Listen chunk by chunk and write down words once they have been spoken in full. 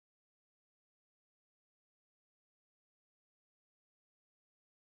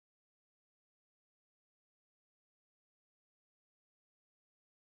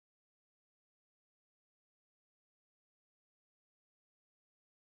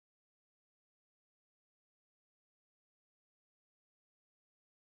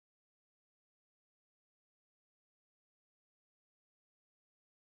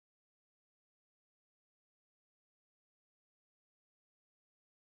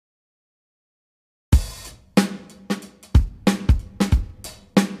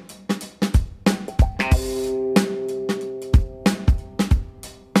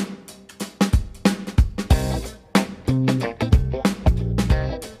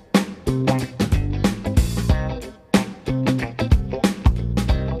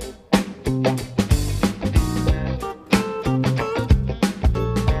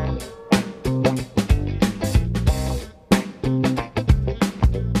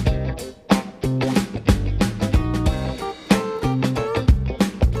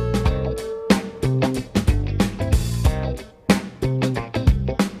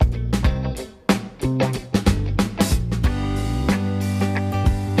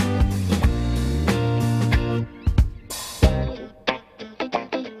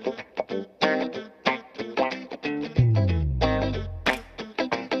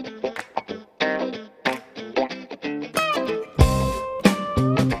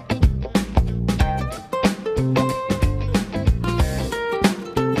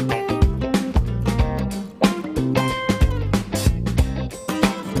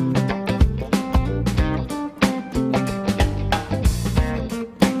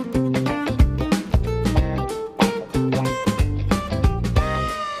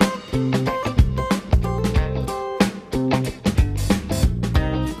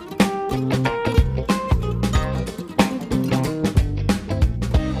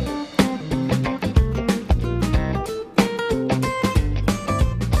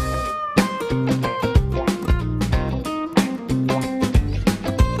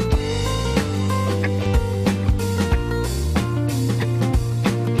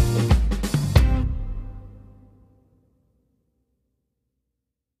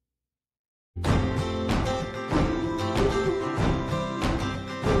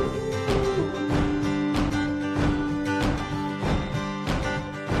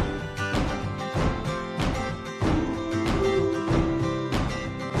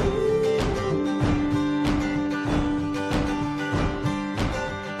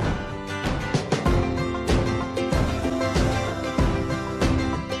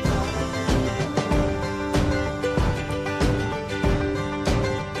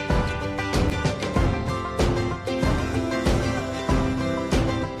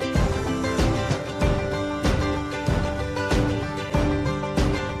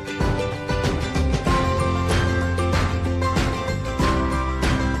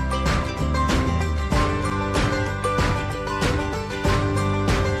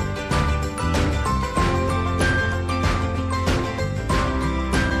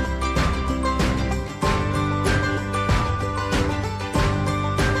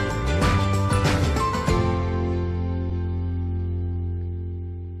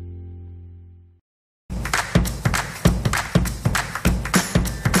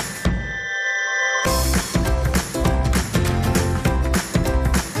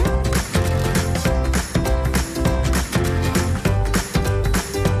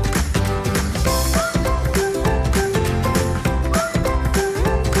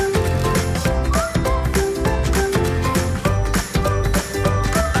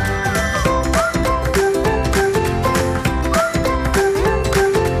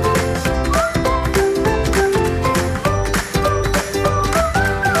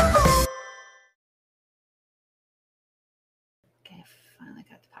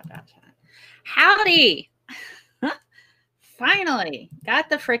pop-out chat. Howdy! Finally got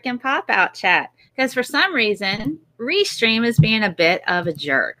the freaking pop-out chat. Because for some reason, Restream is being a bit of a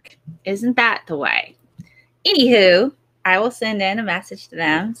jerk. Isn't that the way? Anywho, I will send in a message to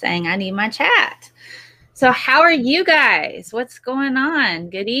them saying I need my chat. So how are you guys? What's going on?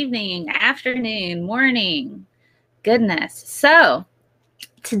 Good evening, afternoon, morning. Goodness. So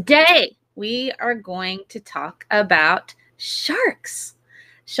today we are going to talk about sharks.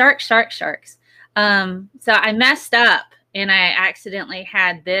 Sharks. So I messed up and I accidentally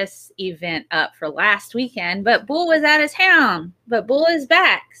had this event up for last weekend, but Bull was out of town, but Bull is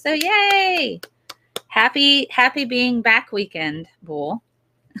back. So yay. Happy being back weekend, Bull.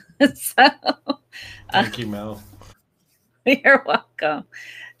 So thank you, Mel. You're welcome.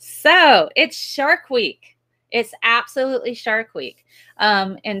 So it's Shark Week. It's absolutely Shark Week.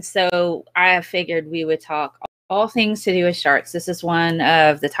 And so I figured we would talk all things to do with sharks. This is one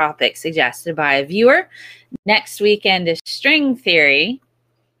of the topics suggested by a viewer. Next weekend is string theory.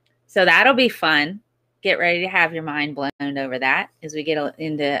 So that'll be fun. Get ready to have your mind blown over that as we get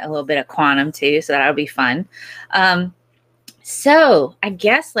into a little bit of quantum too. So that'll be fun. So I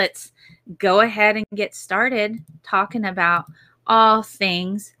guess let's go ahead and get started talking about all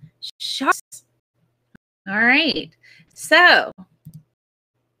things sharks. All right. So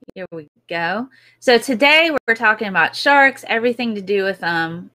here we go. So today we're talking about sharks, everything to do with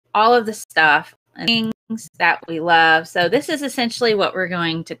all of the stuff and things that we love. So this is essentially what we're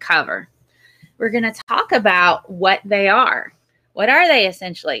going to cover. We're going to talk about what they are. What are they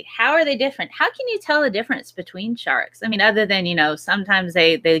essentially? How are they different? How can you tell the difference between sharks? I mean, other than, you know, sometimes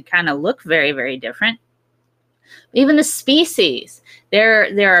they kind of look very, very different. Even the species,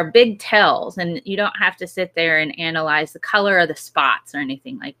 there are big tells, and you don't have to sit there and analyze the color of the spots or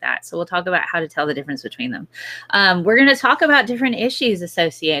anything like that. So we'll talk about how to tell the difference between them. We're going to talk about different issues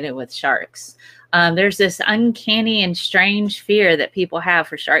associated with sharks. There's this uncanny and strange fear that people have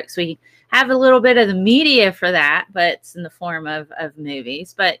for sharks. We have a little bit of the media for that, but it's in the form of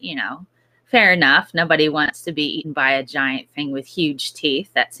movies. But, you know, fair enough. Nobody wants to be eaten by a giant thing with huge teeth.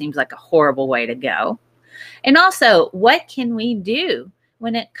 That seems like a horrible way to go. And also, what can we do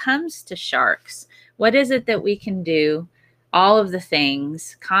when it comes to sharks? What is it that we can do? All of the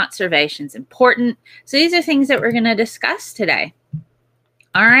things. Conservation is important. So these are things that we're going to discuss today.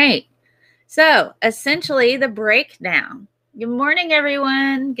 All right. So essentially the breakdown. Good morning,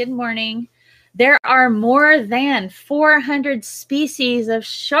 everyone. Good morning. There are more than 400 species of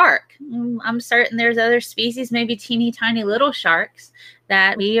shark. I'm certain there's other species, maybe teeny tiny little sharks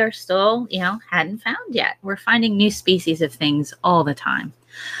that we are still, you know, hadn't found yet. We're finding new species of things all the time.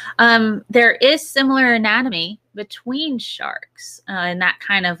 There is similar anatomy between sharks, and that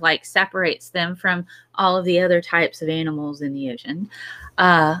kind of like separates them from all of the other types of animals in the ocean.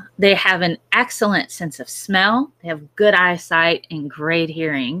 They have an excellent sense of smell. They have good eyesight and great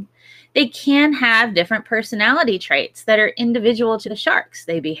hearing. They can have different personality traits that are individual to the sharks.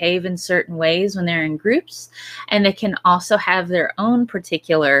 They behave in certain ways when they're in groups, and they can also have their own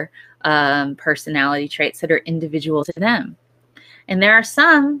particular personality traits that are individual to them. And there are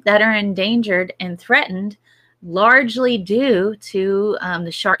some that are endangered and threatened largely due to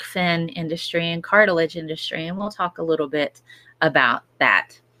the shark fin industry and cartilage industry, and we'll talk a little bit about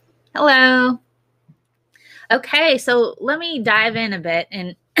that. Hello. Okay, so let me dive in a bit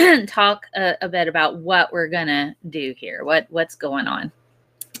and talk a bit about what we're gonna do here, what's going on.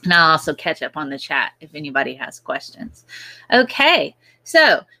 And I'll also catch up on the chat if anybody has questions. Okay,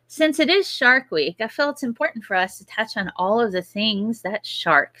 so since it is Shark Week, I feel it's important for us to touch on all of the things that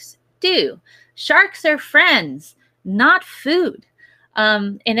sharks do. Sharks are friends, not food.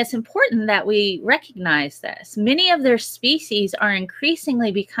 And it's important that we recognize this. Many of their species are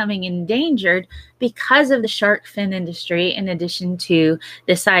increasingly becoming endangered because of the shark fin industry. In addition to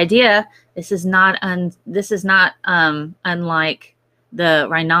this idea, this is not unlike the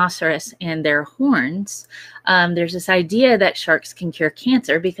rhinoceros and their horns. There's this idea that sharks can cure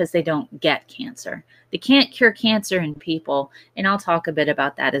cancer because they don't get cancer. They can't cure cancer in people, and I'll talk a bit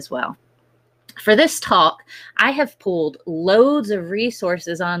about that as well. For this talk, I have pulled loads of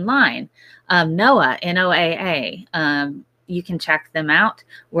resources online. NOAA, N-O-A-A, you can check them out.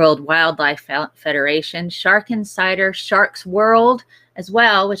 World Wildlife Federation, Shark Insider, Sharks World as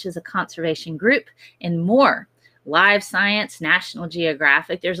well, which is a conservation group, and more. Live Science, National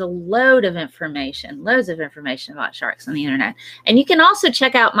Geographic. There's a loads of information about sharks on the internet. And you can also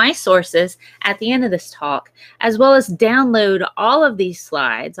check out my sources at the end of this talk, as well as download all of these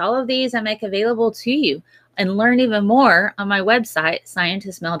slides. All of these I make available to you and learn even more on my website,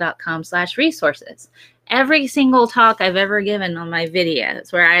 scientistmel.com/resources. every single talk I've ever given on my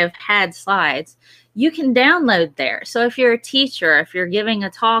videos where I have had slides, you can download there. So if you're a teacher, if you're giving a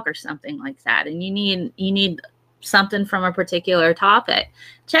talk or something like that, and you need something from a particular topic,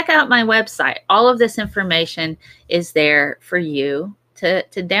 check out my website. All of this information is there for you to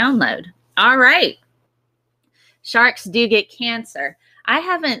download. All right. Sharks do get cancer. I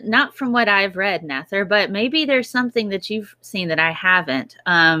haven't, not from what I've read, Nether, but maybe there's something that you've seen that I haven't.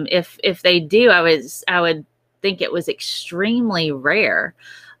 If they do, I would think it was extremely rare,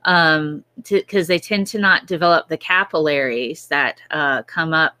 because they tend to not develop the capillaries that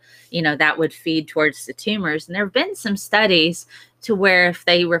come up, that would feed towards the tumors. And there have been some studies to where if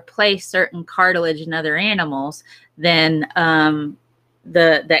they replace certain cartilage in other animals, then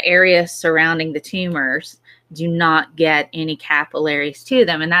the area surrounding the tumors do not get any capillaries to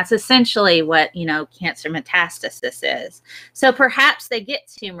them. And that's essentially what, cancer metastasis is. So perhaps they get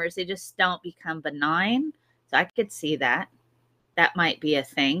tumors, they just don't become benign. So I could see that. That might be a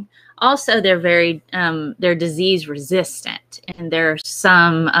thing. Also, they're they're disease resistant. And there are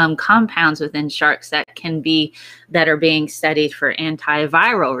some compounds within sharks that are being studied for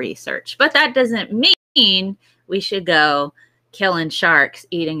antiviral research. But that doesn't mean we should go killing sharks,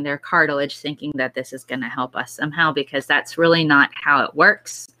 eating their cartilage, thinking that this is going to help us somehow, because that's really not how it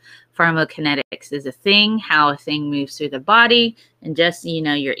works. Pharmacokinetics is a thing, how a thing moves through the body, and just,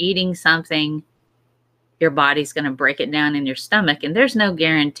 you're eating something, your body's going to break it down in your stomach, and there's no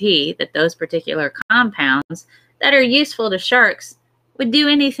guarantee that those particular compounds that are useful to sharks would do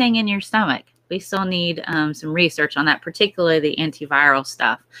anything in your stomach. We still need some research on that, particularly the antiviral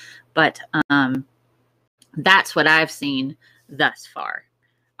stuff, but that's what I've seen thus far.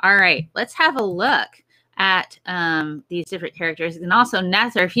 All right, let's have a look at these different characters. And also,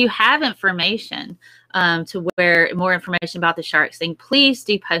 Nether, if you have information to where more information about the sharks thing, please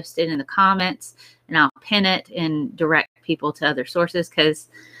do post it in the comments, and I'll pin it and direct people to other sources, because,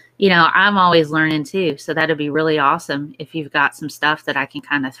 I'm always learning too. So that'd be really awesome if you've got some stuff that I can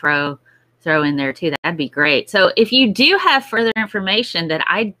kind of throw in there too. That'd be great. So if you do have further information that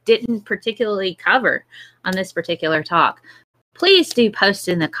I didn't particularly cover on this particular talk, please do post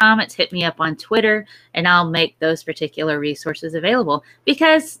in the comments, hit me up on Twitter, and I'll make those particular resources available.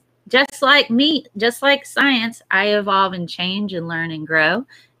 Because just like me, just like science, I evolve and change and learn and grow.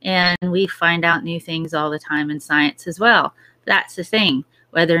 And we find out new things all the time in science as well. That's the thing,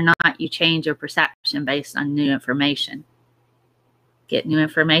 whether or not you change your perception based on new information. Get new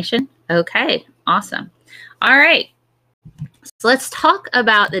information? Okay, awesome. All right, so let's talk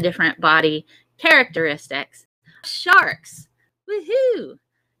about the different body characteristics. Sharks. Woohoo!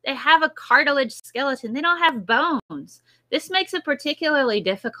 They have a cartilage skeleton. They don't have bones. This makes it particularly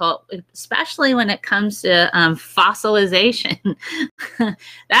difficult, especially when it comes to fossilization.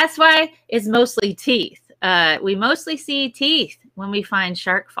 That's why it's mostly teeth. We mostly see teeth when we find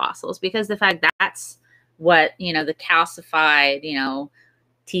shark fossils, because the fact that's what, the calcified,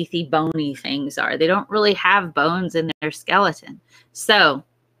 teethy, bony things are. They don't really have bones in their skeleton. So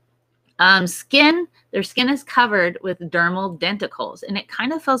their skin is covered with dermal denticles, and it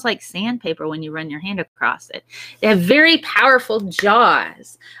kind of feels like sandpaper when you run your hand across it. They have very powerful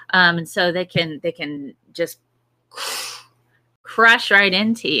jaws, and so they can just crush right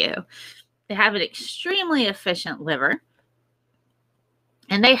into you. They have an extremely efficient liver,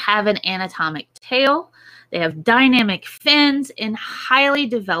 and they have an anatomic tail. They have dynamic fins and highly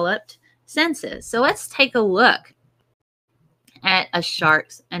developed senses. So let's take a look at a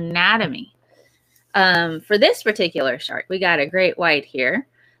shark's anatomy. For this particular shark, we got a great white here.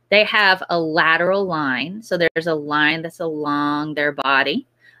 They have a lateral line. So there's a line that's along their body.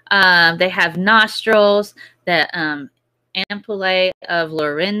 They have nostrils, the ampullae of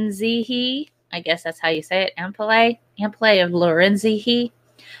Lorenzi. I guess that's how you say it, ampullae of Lorenzi.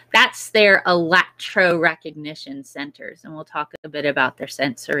 That's their electrorecognition centers. And we'll talk a bit about their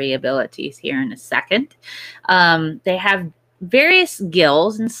sensory abilities here in a second. They have various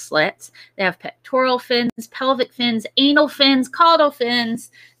gills and slits. They have pectoral fins, pelvic fins, anal fins, caudal fins,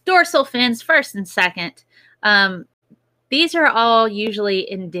 dorsal fins, first and second. These are all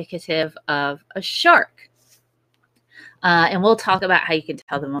usually indicative of a shark. And we'll talk about how you can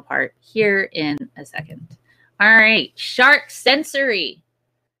tell them apart here in a second. All right, shark sensory.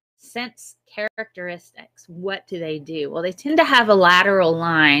 Sense characteristics. What do they do? Well, they tend to have a lateral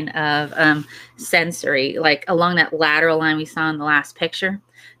line of sensory, like along that lateral line we saw in the last picture.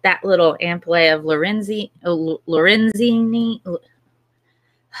 That little ampullae of Lorenzini.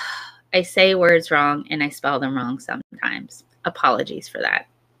 I say words wrong and I spell them wrong sometimes. Apologies for that.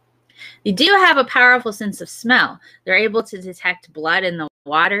 They do have a powerful sense of smell. They're able to detect blood in the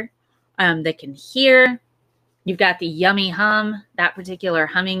water, They can hear. You've got the yummy hum, that particular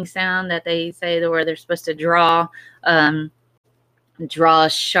humming sound that they say where they're supposed to draw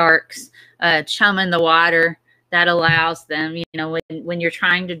sharks, chum in the water. That allows them, you know, when you're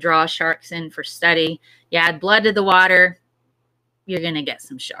trying to draw sharks in for study, you add blood to the water, you're going to get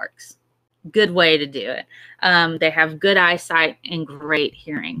some sharks. Good way to do it. They have good eyesight and great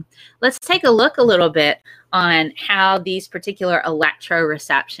hearing. Let's take a look a little bit on how these particular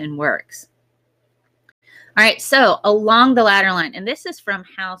electroreception works. All right, so along the lateral line, and this is from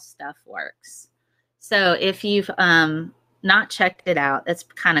How Stuff Works. So if you've not checked it out, that's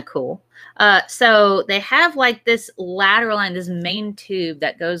kind of cool. So they have like this lateral line, this main tube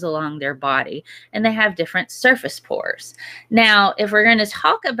that goes along their body, and they have different surface pores. Now, if we're going to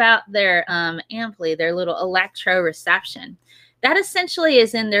talk about their ampli, their little electroreception, that essentially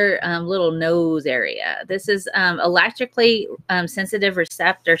is in their little nose area. This is electrically sensitive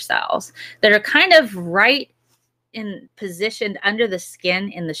receptor cells that are kind of right in positioned under the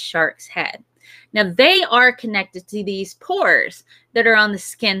skin in the shark's head. Now, they are connected to these pores that are on the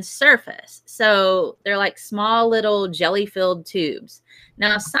skin surface. So they're like small little jelly-filled tubes.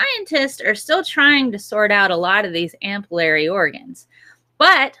 Now, scientists are still trying to sort out a lot of these ampullary organs.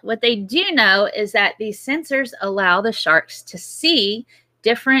 But what they do know is that these sensors allow the sharks to see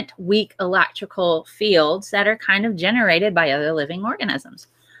different weak electrical fields that are kind of generated by other living organisms.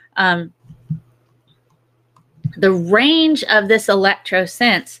 The range of this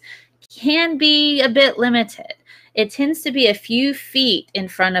electrosense can be a bit limited. It tends to be a few feet in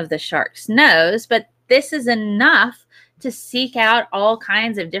front of the shark's nose, but this is enough to seek out all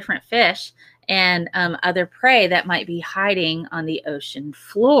kinds of different fish and other prey that might be hiding on the ocean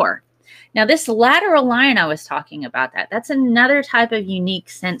floor. Now, this lateral line I was talking about, that's another type of unique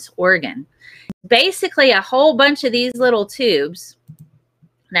sense organ. Basically, a whole bunch of these little tubes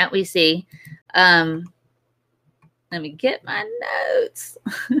that we see. Let me get my notes.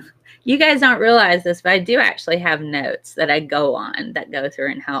 You guys don't realize this, but I do actually have notes that I go on that go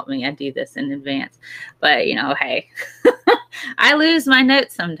through and help me. I do this in advance. But, you know, hey, I lose my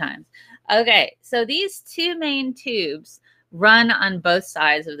notes sometimes. Okay, so these two main tubes run on both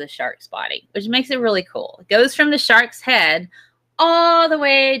sides of the shark's body, which makes it really cool. It goes from the shark's head all the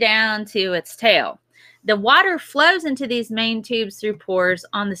way down to its tail. The water flows into these main tubes through pores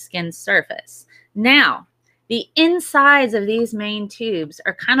on the skin's surface. Now, the insides of these main tubes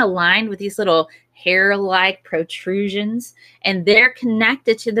are kind of lined with these little hair-like protrusions, and they're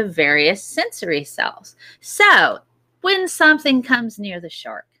connected to the various sensory cells. So when something comes near the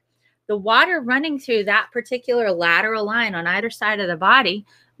shark, the water running through that particular lateral line on either side of the body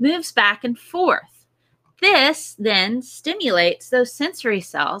moves back and forth. This then stimulates those sensory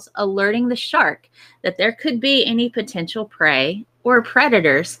cells, alerting the shark that there could be any potential prey or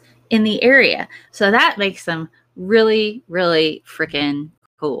predators in the area. So that makes them really, really freaking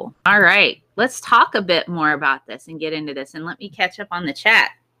cool. All right, let's talk a bit more about this and get into this. And let me catch up on the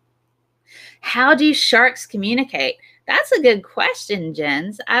chat. How do sharks communicate? That's a good question,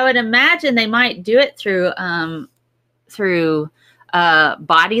 Jens. I would imagine they might do it through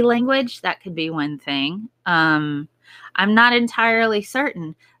body language. That could be one thing. I'm not entirely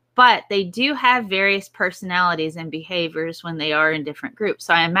certain, but they do have various personalities and behaviors when they are in different groups.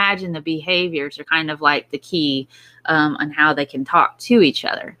 So I imagine the behaviors are kind of like the key on how they can talk to each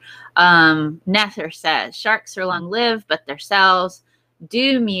other. Nether says, sharks are long-lived, but their cells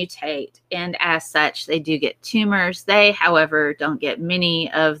do mutate, and as such, they do get tumors. They, however, don't get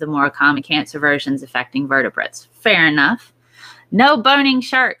many of the more common cancer versions affecting vertebrates. Fair enough. No boning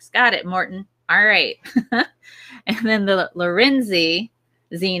sharks. Got it, Morton. All right. And then the Lorenzini,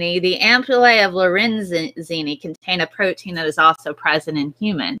 the ampullae of Lorenzini contain a protein that is also present in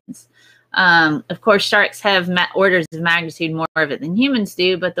humans. Of course, sharks have orders of magnitude more of it than humans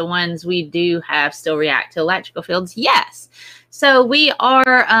do, but the ones we do have still react to electrical fields. Yes. So we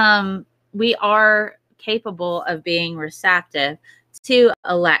are capable of being receptive to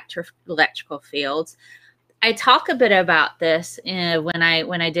electrical fields. I talk a bit about this when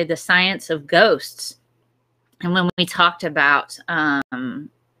I did the science of ghosts, and when we talked about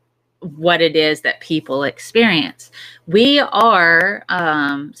what it is that people experience. We are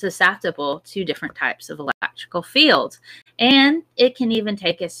susceptible to different types of electrical fields, and it can even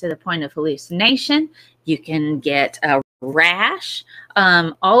take us to the point of hallucination. You can get a rash.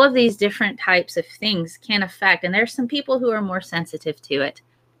 All of these different types of things can affect, and there's some people who are more sensitive to it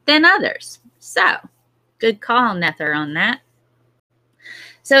than others. So, good call, Nether, on that.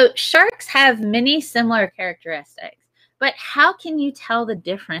 So, sharks have many similar characteristics. But how can you tell the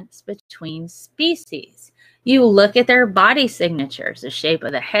difference between species? You look at their body signatures, the shape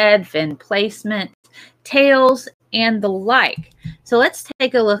of the head, fin placement, tails, and the like. So let's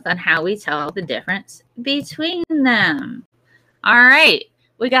take a look on how we tell the difference between them. All right.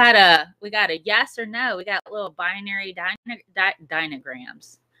 We got a yes or no. We got little binary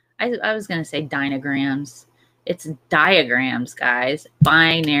diagrams. I was going to say diagrams. It's diagrams, guys.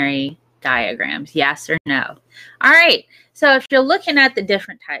 Binary diagrams. Yes or no. All right. So if you're looking at the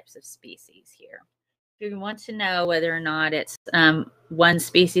different types of species here, if you want to know whether or not it's one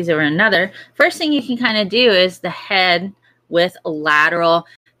species or another, first thing you can kind of do is the head with a lateral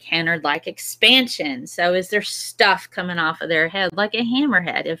canard-like expansion. So is there stuff coming off of their head like a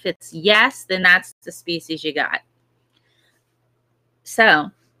hammerhead? If it's yes, then that's the species you got. So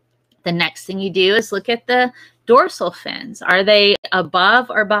the next thing you do is look at the dorsal fins. Are they above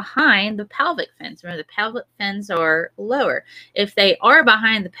or behind the pelvic fins? Remember, the pelvic fins are lower. If they are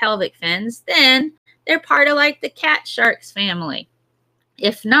behind the pelvic fins, then they're part of like the cat sharks family.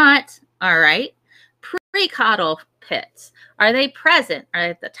 If not, all right, precaudal pits. Are they present? Are they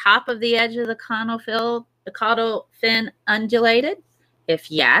at the top of the edge of the caudal fin undulated? If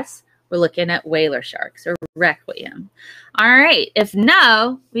yes, we're looking at whaler sharks or requiem. All right. If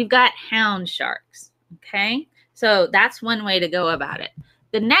no, we've got hound sharks. Okay. So that's one way to go about it.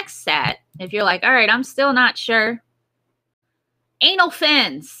 The next set, if you're like, all right, I'm still not sure. Anal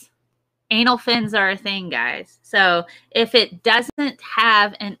fins. Anal fins are a thing, guys. So if it doesn't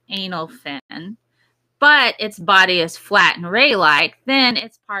have an anal fin, but its body is flat and ray-like, then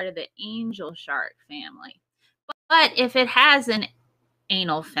it's part of the angel shark family. But if it has an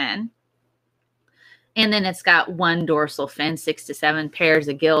anal fin, and then it's got one dorsal fin, 6 to 7 pairs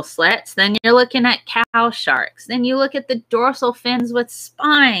of gill slits, then you're looking at cow sharks. Then you look at the dorsal fins with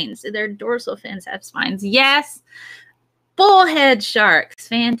spines. Their dorsal fins have spines. Yes. Bullhead sharks.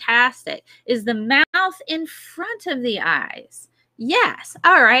 Fantastic. Is the mouth in front of the eyes? Yes.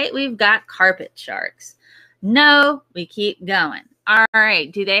 All right. We've got carpet sharks. No. We keep going. All right.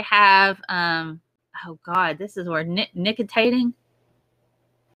 Do they have, oh God, this is where nictitating.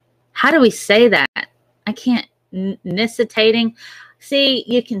 How do we say that? I can't, nictitating. See,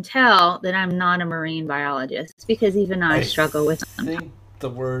 you can tell that I'm not a marine biologist because even I struggle with them. I think the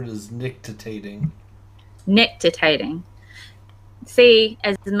word is nictitating. Nictitating. See,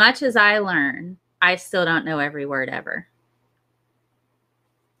 as much as I learn, I still don't know every word ever.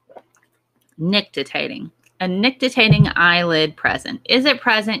 Nictitating. A nictitating eyelid present. Is it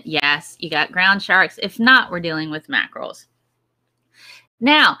present? Yes. You got ground sharks. If not, we're dealing with mackerels.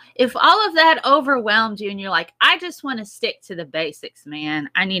 Now, if all of that overwhelmed you and you're like, I just want to stick to the basics, man.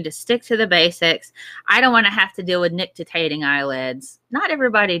 I need to stick to the basics. I don't want to have to deal with nictitating eyelids. Not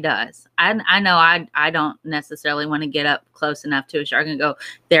everybody does. I know I don't necessarily want to get up close enough to a shark and go,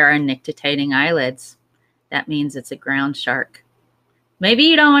 there are nictitating eyelids. That means it's a ground shark. Maybe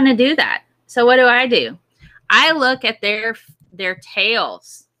you don't want to do that. So what do? I look at their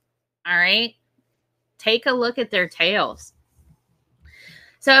tails. All right. Take a look at their tails.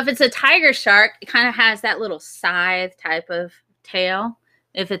 So if it's a tiger shark, it kind of has that little scythe type of tail.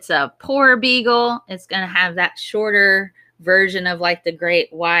 If it's a poor beagle, it's going to have that shorter version of like the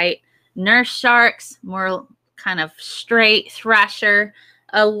great white. Nurse sharks, more kind of straight thresher,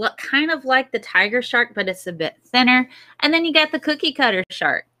 kind of like the tiger shark, but it's a bit thinner. And then you got the cookie cutter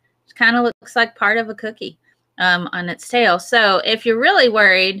shark. It kind of looks like part of a cookie on its tail. So if you're really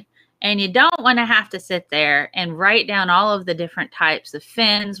worried, and you don't want to have to sit there and write down all of the different types of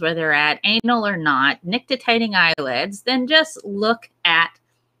fins, whether they're at anal or not, nictitating eyelids, then just look at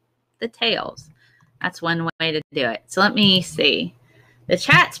the tails. That's one way to do it. So let me see. The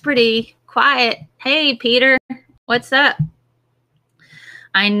chat's pretty quiet. Hey, Peter, what's up?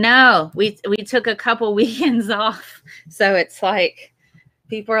 I know we took a couple weekends off. So it's like,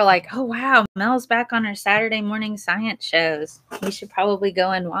 people are like, oh, wow, Mel's back on her Saturday morning science shows. We should probably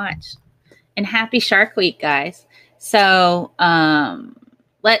go and watch. And happy Shark Week, guys. So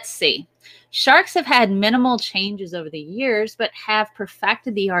let's see. Sharks have had minimal changes over the years, but have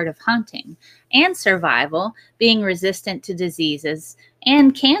perfected the art of hunting and survival, being resistant to diseases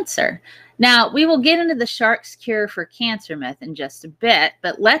and cancer. Now, we will get into the shark's cure for cancer myth in just a bit,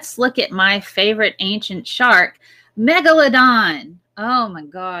 but let's look at my favorite ancient shark, Megalodon. Oh my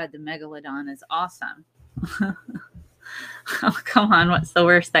God, the Megalodon is awesome. Oh, come on. What's the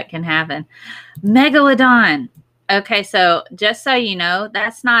worst that can happen? Megalodon. Okay, so just so you know,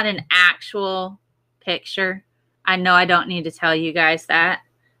 that's not an actual picture. I know I don't need to tell you guys that,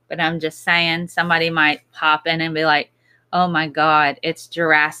 but I'm just saying somebody might pop in and be like, oh my God, it's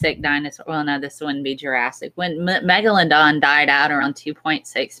Jurassic dinosaur. Well, no, this wouldn't be Jurassic. When Megalodon died out around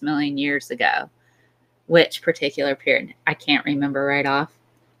 2.6 million years ago. which particular period. I can't remember right off.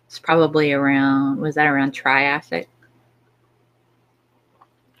 It's probably around, was that around Triassic?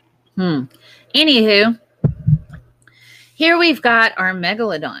 Anywho, here we've got our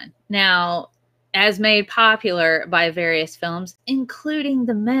megalodon. Now, as made popular by various films, including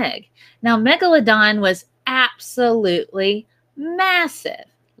The Meg. Now, megalodon was absolutely massive.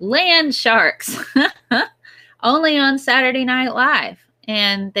 Land sharks. Only on Saturday Night Live.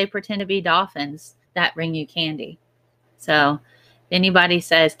 And they pretend to be dolphins that bring you candy. So if anybody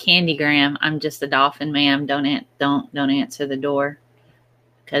says Candygram, I'm just a dolphin, ma'am. Don't answer the door,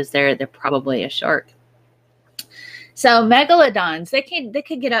 because they're probably a shark. So megalodons, they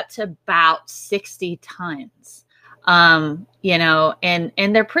could get up to about 60 tons. You know, and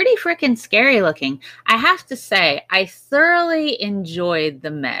they're pretty freaking scary looking. I have to say, I thoroughly enjoyed the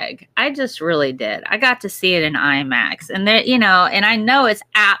Meg. I just really did. I got to see it in IMAX, and there, you know, and I know it's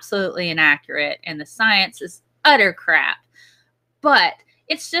absolutely inaccurate and the science is utter crap, but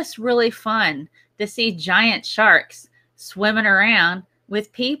it's just really fun to see giant sharks swimming around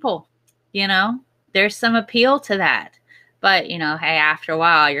with people. You know, there's some appeal to that, but you know, hey, after a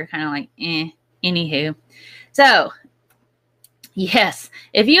while, you're kind of like, anywho. So, yes,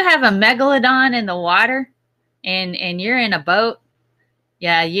 if you have a megalodon in the water and you're in a boat,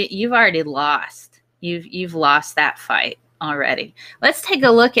 yeah, you've already lost. You've lost that fight already. Let's take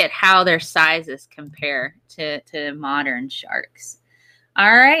a look at how their sizes compare to modern sharks.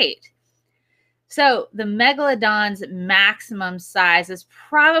 All right. So the megalodon's maximum size is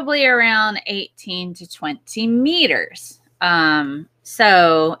probably around 18 to 20 meters.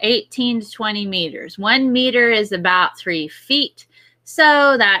 So 18 to 20 meters. 1 meter is about 3 feet.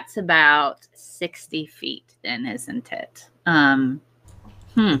 So that's about 60 feet then, isn't it?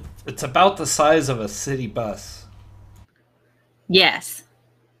 It's about the size of a city bus. Yes.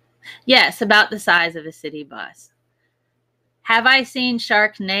 Yes, about the size of a city bus. Have I seen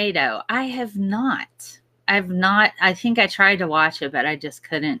Sharknado? I have not. I've not. I think I tried to watch it, but I just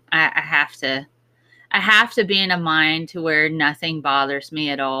couldn't. I have to be in a mind to where nothing bothers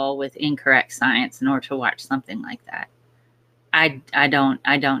me at all with incorrect science in order to watch something like that. I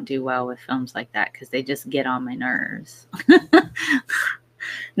don't do well with films like that because they just get on my nerves.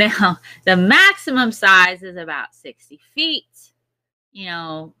 Now, the maximum size is about 60 feet. You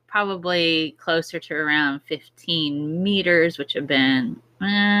know, probably closer to around 15 meters, which have been,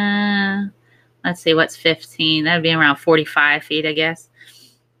 let's see, what's 15? That would be around 45 feet, I guess.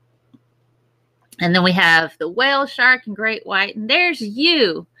 And then we have the whale shark and great white. And there's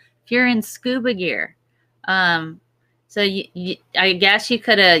you if you're in scuba gear. So I guess you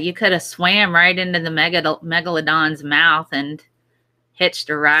could have swam right into the megalodon's mouth and hitched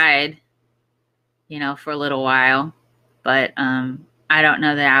a ride, you know, for a little while. But I don't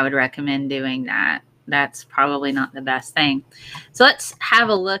know that I would recommend doing that. That's probably not the best thing. So let's have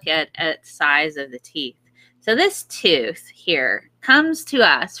a look at size of the teeth. So this tooth here comes to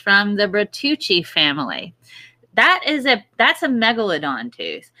us from the Bertucci family. That's a megalodon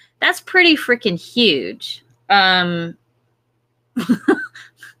tooth. That's pretty freaking huge. So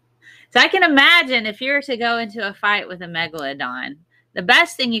I can imagine if you were to go into a fight with a megalodon, the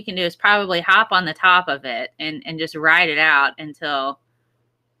best thing you can do is probably hop on the top of it and just ride it out until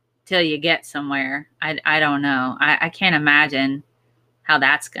you get somewhere. I don't know. I can't imagine how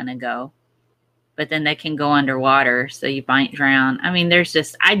that's going to go. But then they can go underwater, so you might drown. I mean,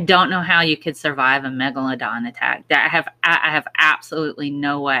 I don't know how you could survive a megalodon attack. I have absolutely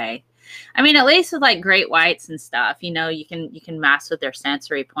no way. I mean, at least with like great whites and stuff, you know, you can mess with their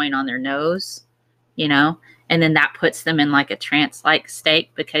sensory point on their nose, you know, and then that puts them in like a trance-like state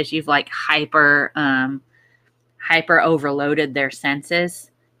because you've like hyper overloaded their senses,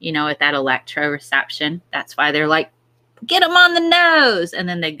 you know, with that electroreception. That's why they're like, get them on the nose, and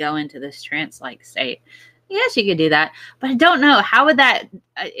then they go into this trance-like state. Yes, you could do that, but I don't know how would that.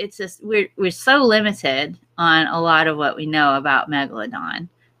 It's just we're so limited on a lot of what we know about megalodon.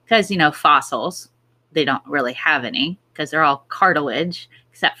 Because, you know, fossils, they don't really have any because they're all cartilage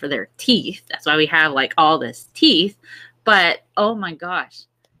except for their teeth. That's why we have like all this teeth. But, oh my gosh,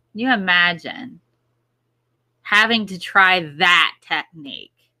 can you imagine having to try that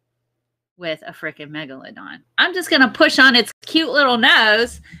technique with a freaking megalodon? I'm just going to push on its cute little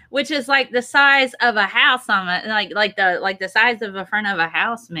nose, which is like the size of a house on it, like the size of the front of a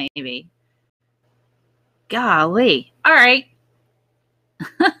house, maybe. Golly. All right.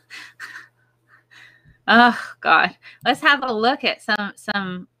 Oh God, let's have a look at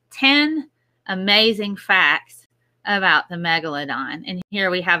some 10 amazing facts about the megalodon. And here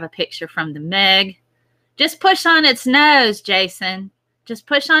we have a picture from the Meg. Just push on its nose, Jason. Just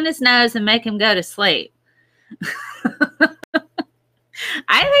push on his nose and make him go to sleep.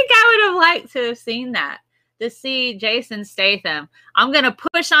 I think I would have liked to have seen that, to see Jason Statham. I'm going to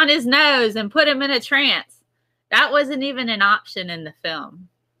push on his nose and put him in a trance. That wasn't even an option in the film.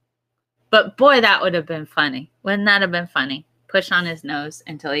 But boy, that would have been funny. Wouldn't that have been funny? Push on his nose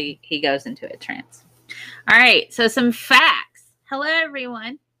until he goes into a trance. All right, so some facts. Hello,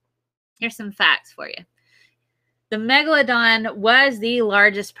 everyone. Here's some facts for you. The megalodon was the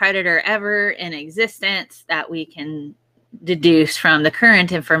largest predator ever in existence that we can deduce from the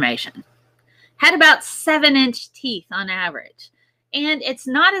current information. Had about 7-inch teeth on average. And it's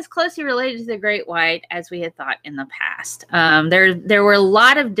not as closely related to the great white as we had thought in the past. There were a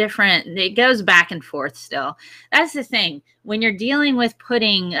lot of different, it goes back and forth still. That's the thing. When you're dealing with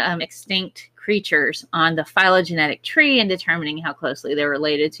putting extinct creatures on the phylogenetic tree and determining how closely they're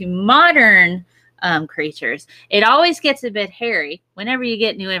related to modern creatures, it always gets a bit hairy whenever you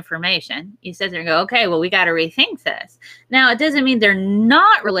get new information. You sit there and go, okay, well, we got to rethink this. Now, it doesn't mean they're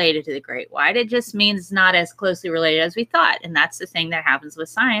not related to the great white. It just means it's not as closely related as we thought. And that's the thing that happens with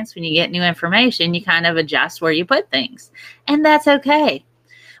science. When you get new information, you kind of adjust where you put things. And that's okay.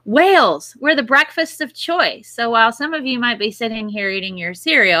 Whales were the breakfast of choice. So while some of you might be sitting here eating your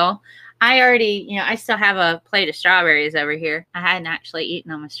cereal, I still have a plate of strawberries over here. I hadn't actually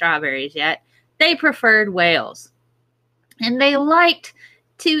eaten them with strawberries yet. They preferred whales, and they liked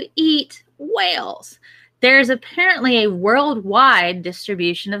to eat whales. There's apparently a worldwide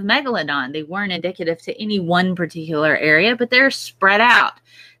distribution of megalodon. They weren't indicative to any one particular area, but they're spread out.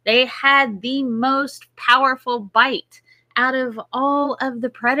 They had the most powerful bite out of all of the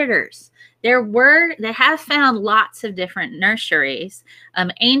predators. They have found lots of different nurseries,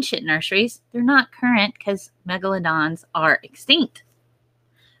 ancient nurseries. They're not current because megalodons are extinct.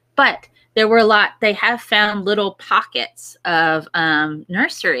 But they have found little pockets of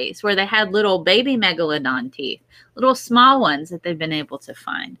nurseries where they had little baby megalodon teeth, little small ones that they've been able to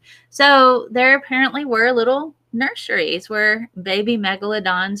find. So there apparently were little nurseries where baby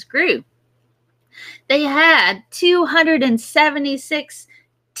megalodons grew. They had 276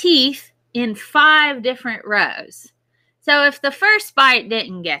 teeth in 5 different rows. So if the first bite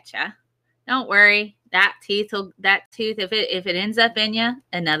didn't get you, don't worry. That tooth, if it ends up in you,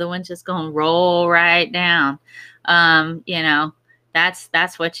 another one's just going to roll right down.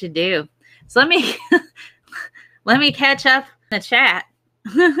 That's what you do. So let me catch up in the chat.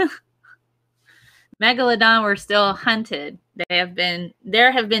 Megalodon were still hunted.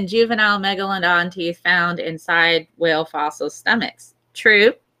 There have been juvenile megalodon teeth found inside whale fossil stomachs.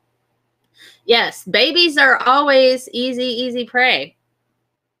 True. Yes, babies are always easy prey.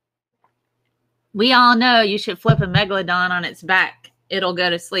 We all know you should flip a megalodon on its back. It'll go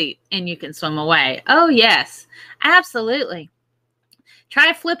to sleep and you can swim away. Oh, yes, absolutely.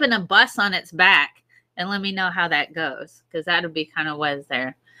 Try flipping a bus on its back and let me know how that goes, because that'll be kind of what is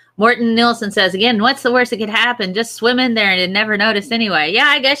there. Morton Nielsen says, again, what's the worst that could happen? Just swim in there and never notice anyway. Yeah,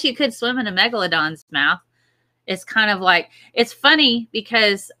 I guess you could swim in a megalodon's mouth. It's kind of like, it's funny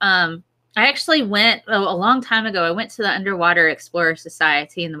because I actually went a long time ago. I went to the Underwater Explorer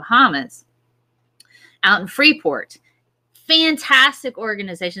Society in the Bahamas, out in Freeport. Fantastic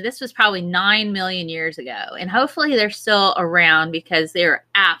organization. This was probably 9 million years ago. And hopefully they're still around because they're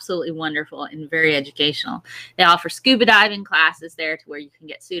absolutely wonderful and very educational. They offer scuba diving classes there to where you can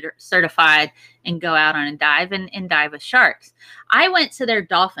get certified and go out on a dive and dive with sharks. I went to their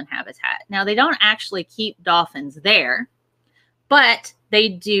dolphin habitat. Now, they don't actually keep dolphins there, but they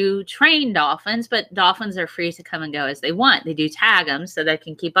do train dolphins, but dolphins are free to come and go as they want. They do tag them so they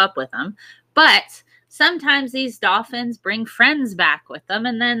can keep up with them. But sometimes these dolphins bring friends back with them,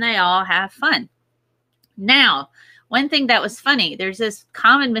 and then they all have fun. Now, one thing that was funny, there's this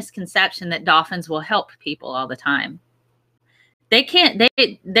common misconception that dolphins will help people all the time. They can't.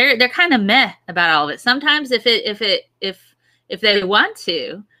 They're kind of meh about all of it. Sometimes if they want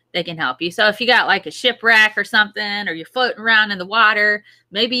to, they can help you. So if you got like a shipwreck or something, or you're floating around in the water,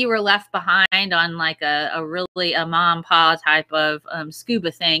 maybe you were left behind on like a mom pa type of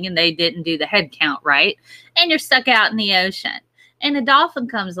scuba thing, and they didn't do the head count right, and you're stuck out in the ocean, and a dolphin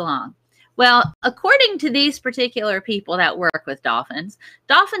comes along. Well, according to these particular people that work with dolphins,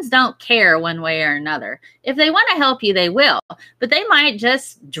 dolphins don't care one way or another. If they want to help you, they will, but they might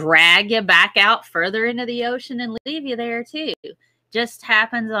just drag you back out further into the ocean and leave you there too. Just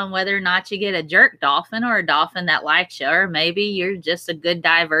happens on whether or not you get a jerk dolphin or a dolphin that likes you, or maybe you're just a good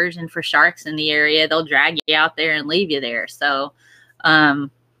diversion for sharks in the area. They'll drag you out there and leave you there. So,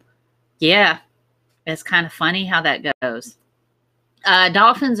 yeah, it's kind of funny how that goes.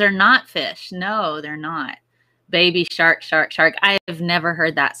 Dolphins are not fish. No, they're not. Baby shark, shark, shark. I have never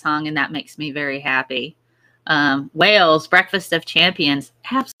heard that song, and that makes me very happy. Whales, breakfast of champions.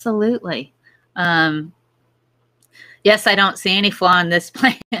 Absolutely. Yes, I don't see any flaw in this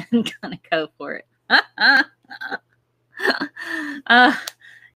plan. Gonna go for it.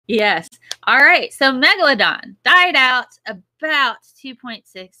 Yes. All right. So Megalodon died out about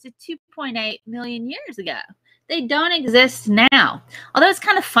 2.6 to 2.8 million years ago. They don't exist now. Although it's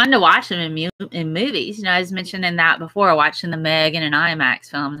kind of fun to watch them in movies. You know, I was mentioning that before. Watching the Meg in an IMAX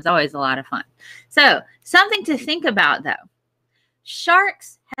film is always a lot of fun. So something to think about, though.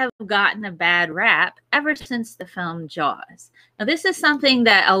 Sharks have gotten a bad rap ever since the film Jaws. Now, this is something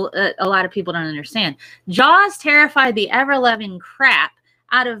that a lot of people don't understand. Jaws terrified the ever-loving crap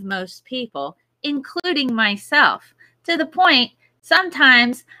out of most people, including myself, to the point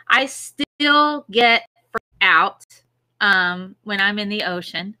sometimes I still get out when I'm in the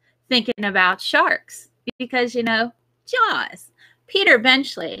ocean thinking about sharks because, you know, Jaws. Peter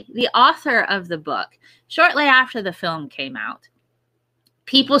Benchley, the author of the book, shortly after the film came out,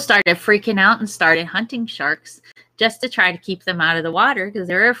 people started freaking out and started hunting sharks just to try to keep them out of the water because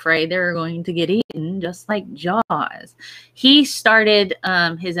they were afraid they were going to get eaten, just like Jaws. He started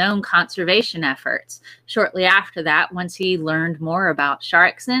his own conservation efforts shortly after that once he learned more about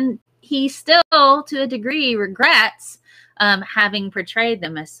sharks. And he still, to a degree, regrets having portrayed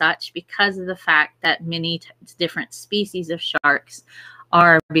them as such because of the fact that many different species of sharks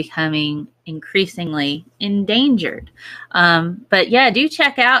are becoming increasingly endangered. But yeah, do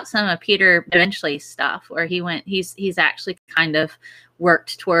check out some of Peter Benchley's stuff where he's actually kind of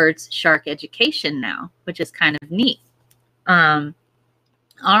worked towards shark education now, which is kind of neat. All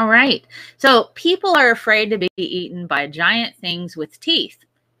right. So people are afraid to be eaten by giant things with teeth.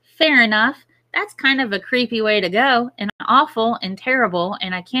 Fair enough. That's kind of a creepy way to go and awful and terrible.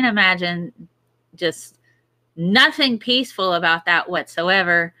 And I can't imagine just nothing peaceful about that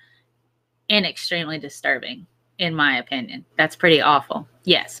whatsoever, and extremely disturbing, in my opinion. That's pretty awful.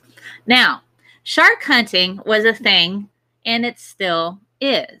 Yes. Now, shark hunting was a thing, and it still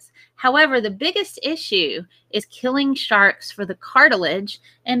is. However, the biggest issue is killing sharks for the cartilage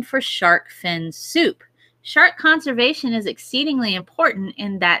and for shark fin soup. Shark conservation is exceedingly important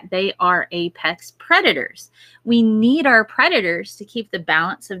in that they are apex predators. We need our predators to keep the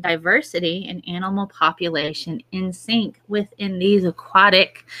balance of diversity and animal population in sync within these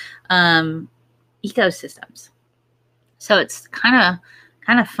aquatic ecosystems. So it's kind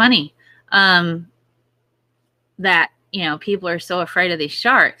of funny that, you know, people are so afraid of these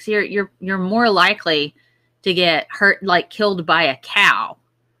sharks. You're more likely to get hurt, like killed by a cow,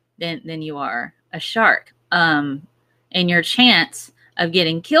 than you are a shark. And your chance of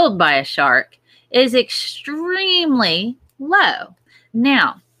getting killed by a shark is extremely low.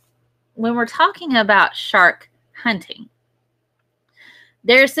 Now, when we're talking about shark hunting,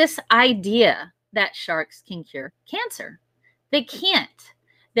 there's this idea that sharks can cure cancer. They can't.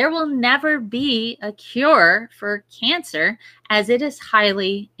 There will never be a cure for cancer as it is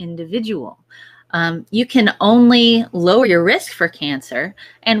highly individual. You can only lower your risk for cancer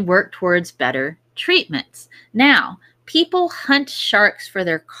and work towards better treatments. Now, people hunt sharks for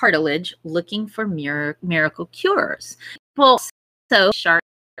their cartilage looking for miracle cures. People also sharks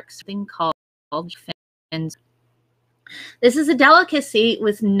something called fins. This is a delicacy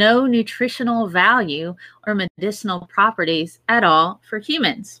with no nutritional value or medicinal properties at all for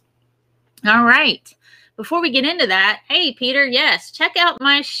humans. All right. Before we get into that, hey, Peter, yes, check out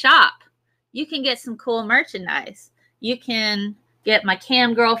my shop. You can get some cool merchandise. You can get my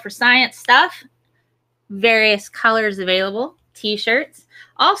Cam Girl for Science stuff, various colors available, t-shirts.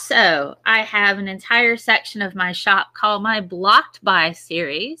 Also, I have an entire section of my shop called my Blocked By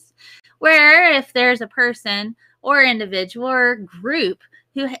series, where if there's a person or individual or group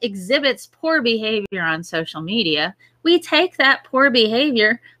who exhibits poor behavior on social media, we take that poor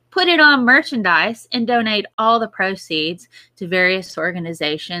behavior, put it on merchandise, and donate all the proceeds to various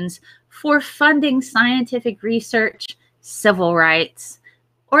organizations for funding scientific research, civil rights,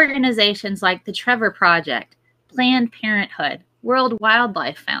 organizations like the Trevor Project, Planned Parenthood, World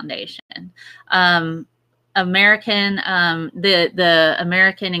Wildlife Foundation, the American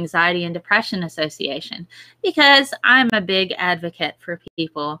Anxiety and Depression Association, because I'm a big advocate for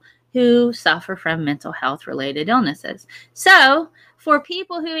people who suffer from mental health related illnesses. So for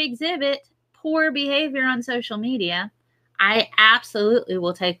people who exhibit poor behavior on social media, I absolutely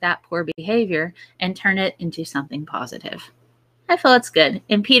will take that poor behavior and turn it into something positive. I feel it's good.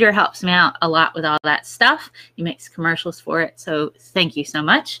 And Peter helps me out a lot with all that stuff. He makes commercials for it. So thank you so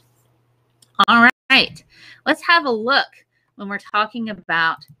much. All right. Let's have a look when we're talking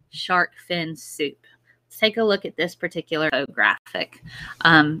about shark fin soup. Let's take a look at this particular graphic.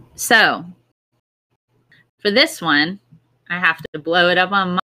 So For this one, I have to blow it up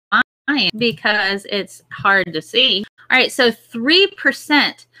on mine because it's hard to see. All right, so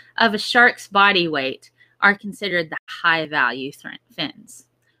 3% of a shark's body weight are considered the high value fins,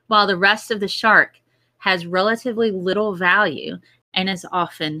 while the rest of the shark has relatively little value and is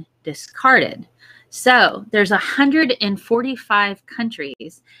often discarded. So there's 145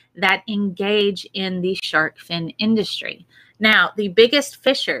 countries that engage in the shark fin industry. Now, the biggest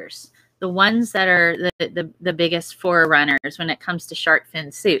fishers, the ones that are the biggest forerunners when it comes to shark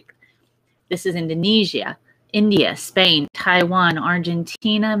fin soup, this is Indonesia, India, Spain, Taiwan,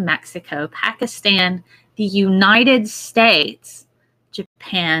 Argentina, Mexico, Pakistan, the United States,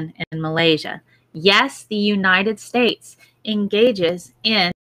 Japan, and Malaysia. Yes, the United States engages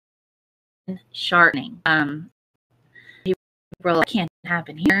in sharking. It can't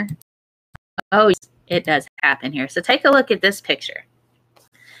happen here. Oh, it does happen here. So take a look at this picture.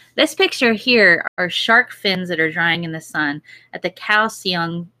 This picture here are shark fins that are drying in the sun at the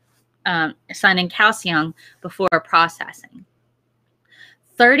Kaohsiung sun in Kaohsiung before processing.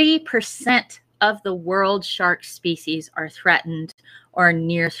 30% of the world shark species are threatened or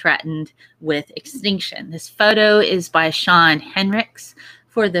near threatened with extinction. This photo is by Sean Henricks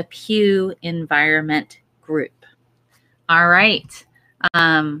for the Pew Environment Group. All right.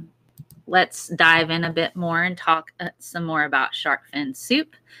 Let's dive in a bit more and talk some more about shark fin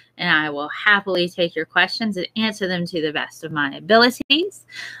soup. And I will happily take your questions and answer them to the best of my abilities.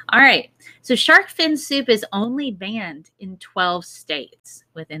 All right. So shark fin soup is only banned in 12 states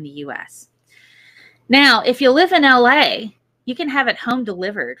within the U.S. Now, if you live in LA, you can have it home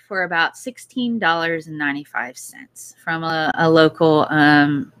delivered for about $16.95 from a local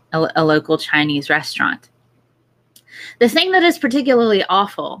Chinese restaurant. The thing that is particularly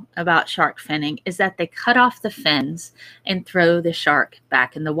awful about shark finning is that they cut off the fins and throw the shark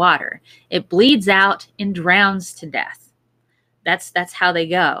back in the water. It bleeds out and drowns to death. That's how they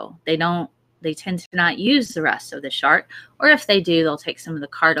go. They tend to not use the rest of the shark, or if they do, they'll take some of the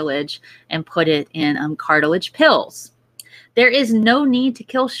cartilage and put it in cartilage pills. There is no need to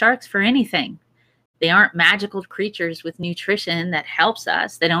kill sharks for anything. They aren't magical creatures with nutrition that helps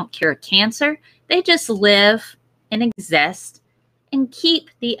us. They don't cure cancer. They just live and exist and keep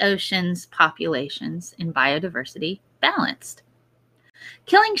the ocean's populations and biodiversity balanced.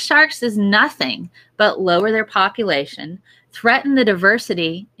 Killing sharks does nothing but lower their population, threaten the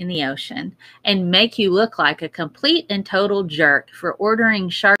diversity in the ocean, and make you look like a complete and total jerk for ordering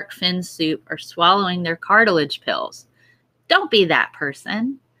shark fin soup or swallowing their cartilage pills. Don't be that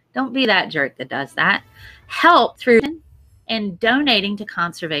person. Don't be that jerk that does that. Help through and donating to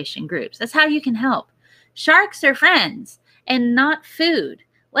conservation groups. That's how you can help. Sharks are friends and not food.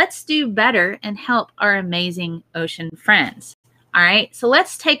 Let's do better and help our amazing ocean friends. All right, so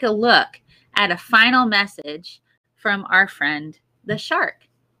let's take a look at a final message from our friend, the shark.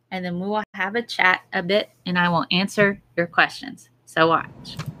 And then we will have a chat a bit and I will answer your questions. So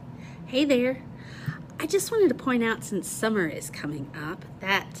watch. Hey there. I just wanted to point out, since summer is coming up,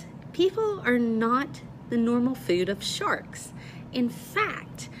 that people are not the normal food of sharks. In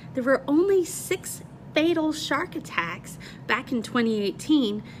fact, there were only 6 fatal shark attacks back in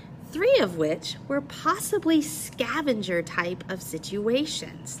 2018, 3 of which were possibly scavenger type of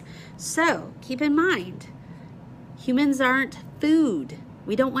situations. So keep in mind, humans aren't food.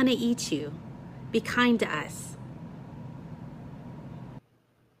 We don't want to eat you. Be kind to us.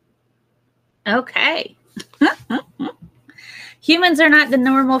 Okay. Humans are not the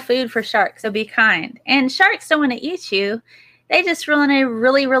normal food for sharks, so be kind. And sharks don't want to eat you. They just want to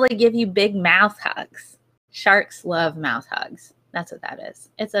really give you big mouth hugs. Sharks love mouth hugs. That's what that is.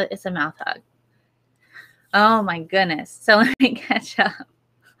 It's a mouth hug. Oh my goodness. So let me catch up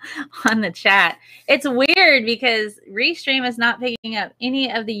on the chat. It's weird because Restream is not picking up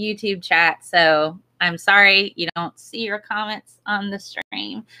any of the YouTube chat. So I'm sorry you don't see your comments on the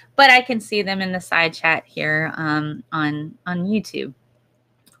stream, but I can see them in the side chat here on YouTube.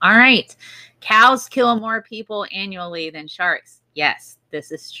 All right. Cows kill more people annually than sharks. Yes,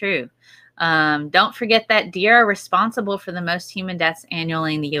 this is true. Don't forget that deer are responsible for the most human deaths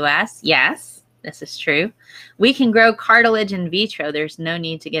annually in the U.S. Yes, this is true. We can grow cartilage in vitro. There's no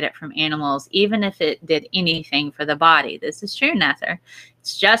need to get it from animals, even if it did anything for the body. This is true, Nether.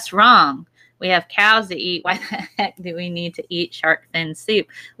 It's just wrong. We have cows to eat. Why the heck do we need to eat shark fin soup?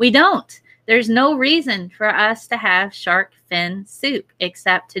 We don't. There's no reason for us to have shark fin soup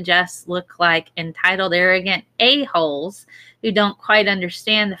except to just look like entitled, arrogant a-holes who don't quite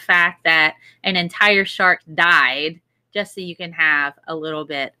understand the fact that an entire shark died just so you can have a little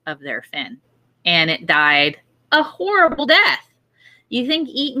bit of their fin. And it died a horrible death. You think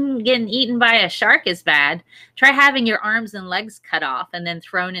getting eaten by a shark is bad? Try having your arms and legs cut off and then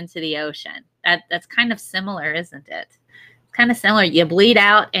thrown into the ocean. That's kind of similar, isn't it? Kind of similar. You bleed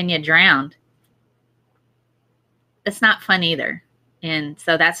out and you drown. It's not fun either. And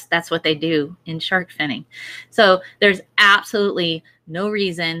so that's what they do in shark finning. So there's absolutely no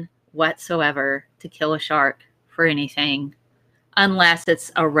reason whatsoever to kill a shark for anything unless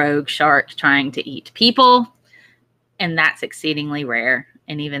it's a rogue shark trying to eat people. And that's exceedingly rare.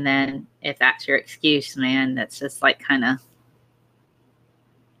 And even then, if that's your excuse, man, that's just like kind of,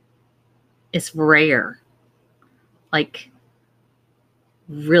 it's rare. Like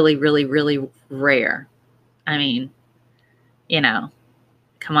really, really, really rare. I mean, you know,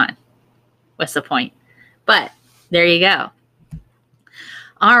 come on. What's the point? But there you go.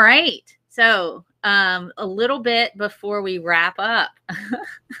 All right. So a little bit before we wrap up,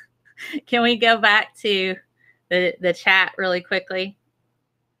 can we go back to the chat really quickly?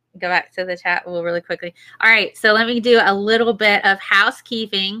 Go back to the chat really quickly. All right, so let me do a little bit of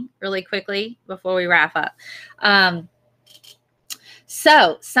housekeeping really quickly before we wrap up.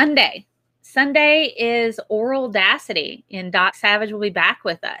 So Sunday is Oral Audacity, and Doc Savage will be back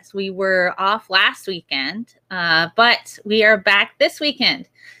with us. We were off last weekend, but we are back this weekend.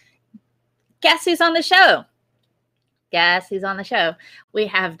 Guess who's on the show? Guess who's on the show? We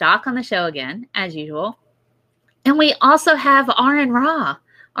have Doc on the show again, as usual. And we also have Aaron Ra.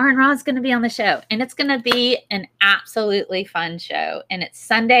 Aaron Ra is going to be on the show, and it's going to be an absolutely fun show. And it's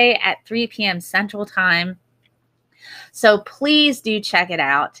Sunday at 3 p.m. Central Time. So please do check it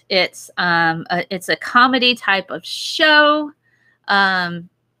out. It's a comedy type of show.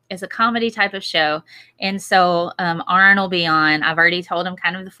 It's a comedy type of show. And so Aaron will be on. I've already told him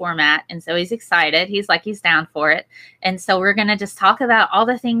kind of the format. And so he's excited. He's like, he's down for it. And so we're going to just talk about all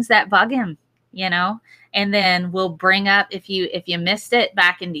the things that bug him, you know. And then we'll bring up, if you missed it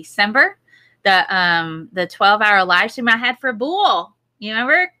back in December, the 12-hour live stream I had for Bull. You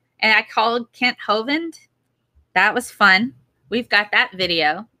remember? And I called Kent Hovind. That was fun. We've got that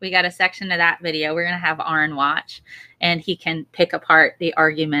video. We got a section of that video. We're going to have Aaron watch, and he can pick apart the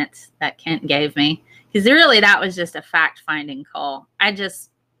arguments that Kent gave me. Because really, that was just a fact-finding call. I just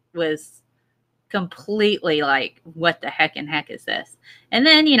was completely like, what the heck is this? And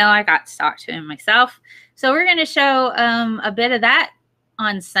then, you know, I got to talk to him myself. So we're going to show a bit of that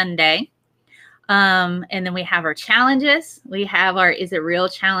on Sunday. And then we have our challenges. We have our Is It Real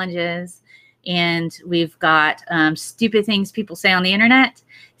challenges. And we've got stupid things people say on the internet.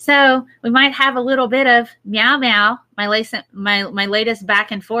 So we might have a little bit of meow meow, my latest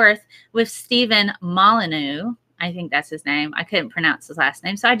back and forth with Stephen Molyneux. I think that's his name. I couldn't pronounce his last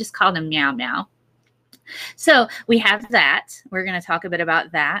name, so I just called him meow meow. So we have that. We're going to talk a bit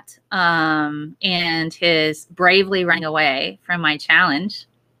about that and his bravely running away from my challenge.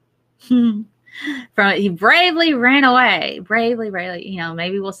 He bravely ran away. Bravely, you know,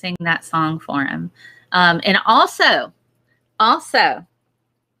 maybe we'll sing that song for him. And also,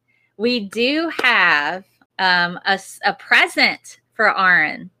 we do have a present for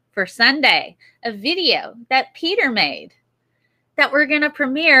Aaron for Sunday, a video that Peter made that we're going to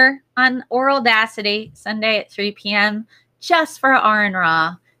premiere on Oral Audacity Sunday at 3 p.m. just for Aaron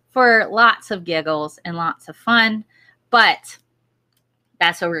Ra, for lots of giggles and lots of fun. But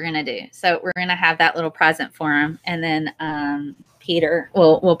that's what we're going to do. So we're going to have that little present for him. And then Peter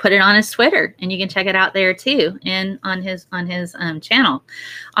will put it on his Twitter, and you can check it out there too, and on his channel.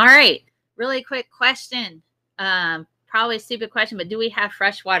 All right. Really quick question. Probably a stupid question, but do we have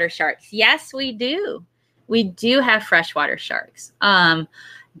freshwater sharks? Yes, we do. We do have freshwater sharks.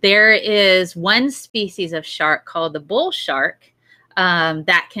 There is one species of shark called the bull shark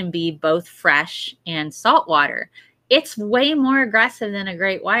that can be both fresh and saltwater. It's way more aggressive than a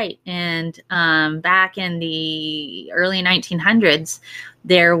great white. And back in the early 1900s,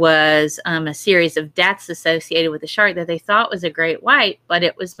 there was a series of deaths associated with the shark that they thought was a great white, but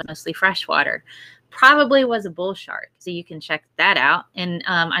it was mostly freshwater. Probably was a bull shark. So you can check that out. And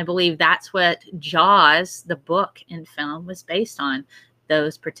I believe that's what Jaws, the book and film, was based on,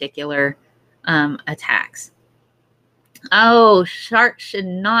 those particular attacks. Oh, sharks should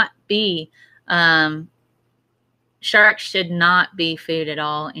not be food at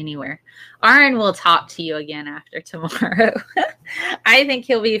all anywhere. Aaron will talk to you again after tomorrow. I think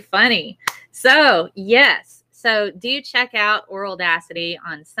he'll be funny. So yes. So do check out Oral Audacity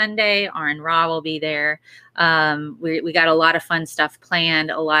on Sunday. Aaron Ra will be there. We got a lot of fun stuff planned,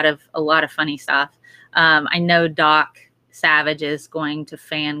 a lot of funny stuff. I know Doc Savage is going to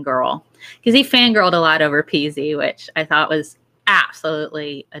fangirl, because he fangirled a lot over PZ, which I thought was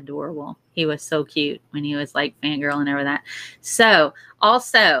absolutely adorable. He was so cute when he was like fangirling over that. So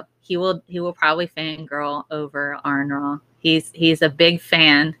also he will probably fangirl over Arnra. He's a big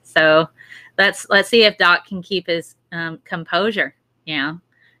fan. So let's see if Doc can keep his composure.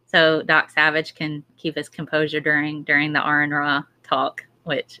 So Doc Savage can keep his composure during the Arnra talk,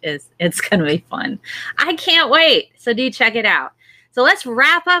 which it's gonna be fun. I can't wait. So do check it out. So let's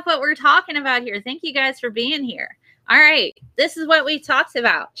wrap up what we're talking about here. Thank you guys for being here. All right, this is what we talked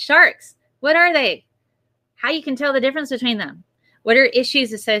about. Sharks, what are they? How you can tell the difference between them. What are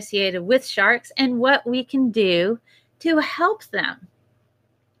issues associated with sharks and what we can do to help them.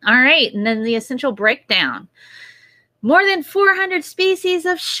 All right, and then the essential breakdown. More than 400 species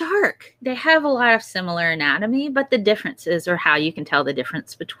of shark. They have a lot of similar anatomy, but the differences are how you can tell the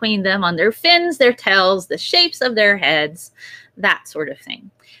difference between them on their fins, their tails, the shapes of their heads, that sort of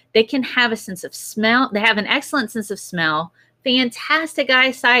thing. They can have a sense of smell. They have an excellent sense of smell, fantastic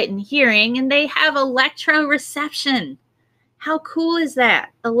eyesight and hearing, and they have electroreception. How cool is that?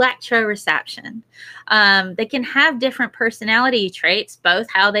 Electroreception. They can have different personality traits, both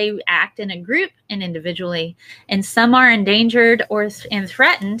how they act in a group and individually. And some are endangered and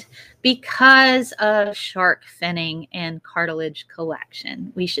threatened because of shark finning and cartilage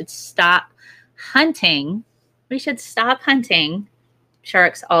collection. We should stop hunting. We should stop hunting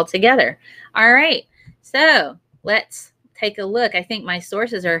sharks altogether. All right. So let's take a look. I think my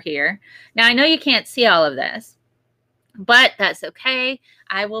sources are here. Now, I know you can't see all of this, but that's okay.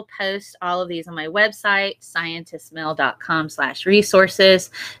 I will post all of these on my website, scientistmel.com/resources.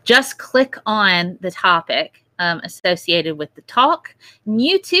 Just click on the topic associated with the talk. And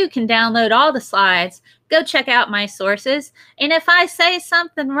you too can download all the slides. Go check out my sources. And if I say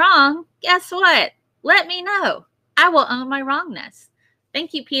something wrong, guess what? Let me know. I will own my wrongness.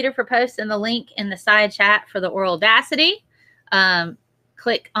 Thank you, Peter, for posting the link in the side chat for the Oral Audacity.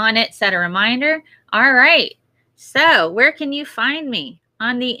 Click on it, set a reminder. All right. So where can you find me?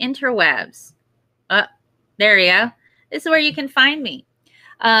 On the interwebs. There you go. This is where you can find me.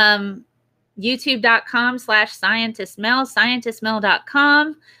 YouTube.com/ScientistMel,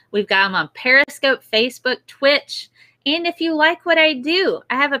 ScientistMel.com. We've got them on Periscope, Facebook, Twitch. And if you like what I do,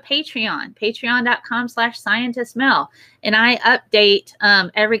 I have a Patreon, patreon.com/ScientistMel. And I update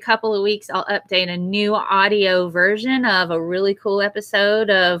every couple of weeks. I'll update a new audio version of a really cool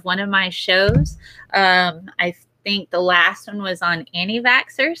episode of one of my shows. I think the last one was on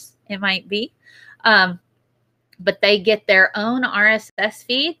anti-vaxxers. It might be. But they get their own RSS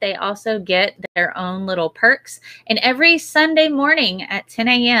feed. They also get their own little perks. And every Sunday morning at 10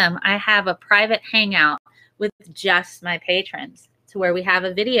 a.m., I have a private hangout with just my patrons, to where we have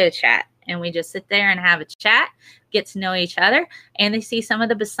a video chat and we just sit there and have a chat, get to know each other, and they see some of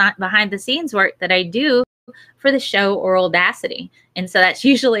the behind the scenes work that I do for the show Oral Audacity. And so that's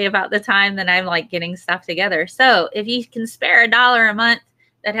usually about the time that I'm like getting stuff together. So if you can spare $1 a month,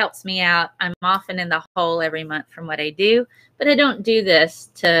 that helps me out. I'm often in the hole every month from what I do, but I don't do this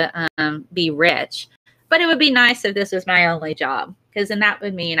to be rich. But it would be nice if this was my only job, because then that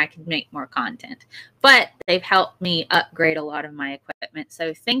would mean I could make more content. But they've helped me upgrade a lot of my equipment.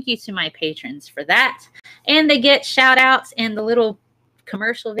 So thank you to my patrons for that. And they get shout outs in the little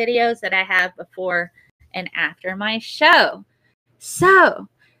commercial videos that I have before and after my show. So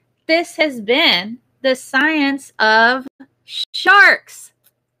this has been the science of sharks.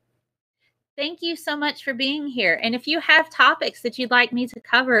 Thank you so much for being here. And if you have topics that you'd like me to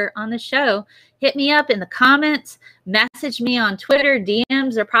cover on the show, hit me up in the comments, message me on Twitter.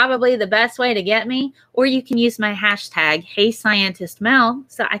 DMs are probably the best way to get me, or you can use my hashtag, HeyScientistMel,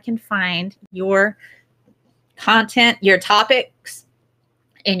 so I can find your content, your topics,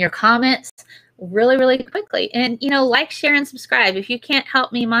 and your comments really, really quickly. And, like, share, and subscribe. If you can't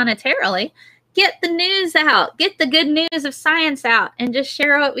help me monetarily, get the news out, get the good news of science out, and just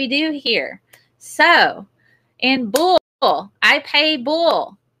share what we do here. So, and Bull, I pay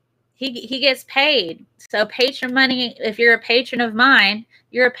Bull. He gets paid. So patron money, if you're a patron of mine,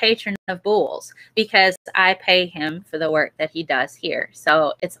 you're a patron of Bull's, because I pay him for the work that he does here.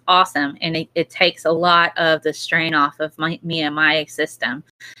 So it's awesome. And it takes a lot of the strain off of me and my system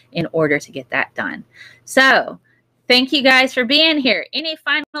in order to get that done. So thank you guys for being here. Any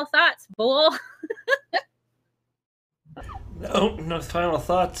final thoughts, Bull? No final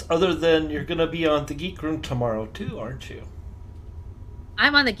thoughts other than you're going to be on the Geek Room tomorrow too, aren't you?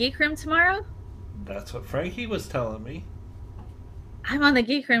 I'm on the Geek Room tomorrow? That's what Frankie was telling me. I'm on the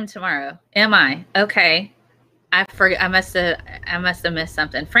Geek Room tomorrow. Am I? Okay. I forgot. I must have missed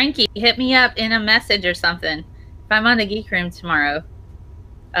something. Frankie, hit me up in a message or something if I'm on the Geek Room tomorrow.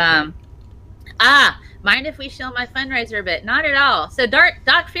 Mind if we show my fundraiser a bit? Not at all. So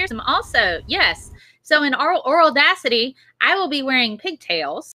Doc Fearsome also, yes. So in Audacity, I will be wearing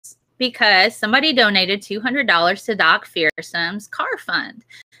pigtails because somebody donated $200 to Doc Fearsome's car fund.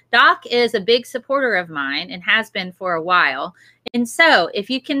 Doc is a big supporter of mine and has been for a while. And so if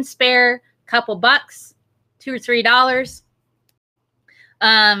you can spare a couple bucks, $2 or $3,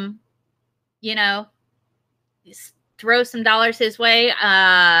 you know, throw some dollars his way.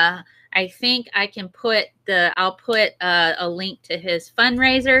 I think I can put I'll put a link to his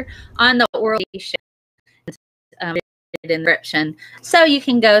fundraiser on the oral description, so you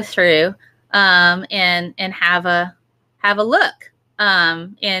can go through and have a look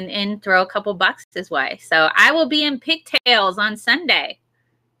and throw a couple bucks his way. So I will be in pigtails on Sunday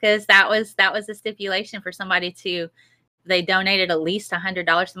because that was the stipulation for somebody to. They donated at least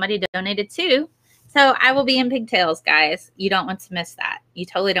 $100. Somebody donated $2. So I will be in pigtails, guys. You don't want to miss that. You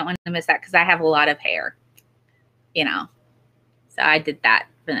totally don't want to miss that because I have a lot of hair, you know. So I did that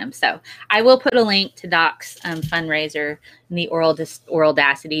for them. So I will put a link to Doc's fundraiser in the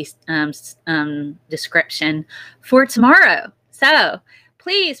Audacity description for tomorrow. So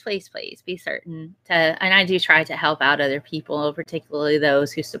please, please, please be certain to, and I do try to help out other people, particularly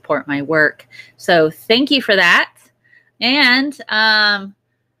those who support my work. So thank you for that. And I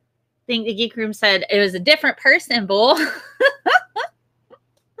think the Geek Room said it was a different person, Bull.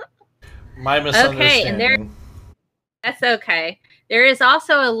 My misunderstanding. Okay, and that's okay. There is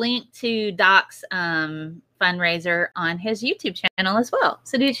also a link to Doc's fundraiser on his YouTube channel as well.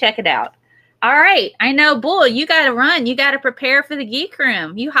 So do check it out. All right. I know, Bull, you got to run. You got to prepare for the Geek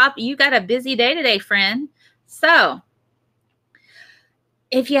Room. You got a busy day today, friend. So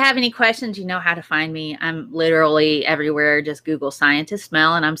if you have any questions, you know how to find me. I'm literally everywhere. Just Google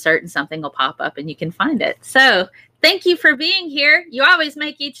ScientistMel, and I'm certain something will pop up and you can find it. So thank you for being here. You always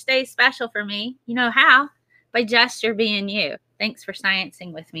make each day special for me. You know how? By just your being you. Thanks for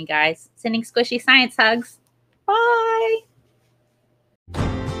sciencing with me, guys. Sending squishy science hugs. Bye.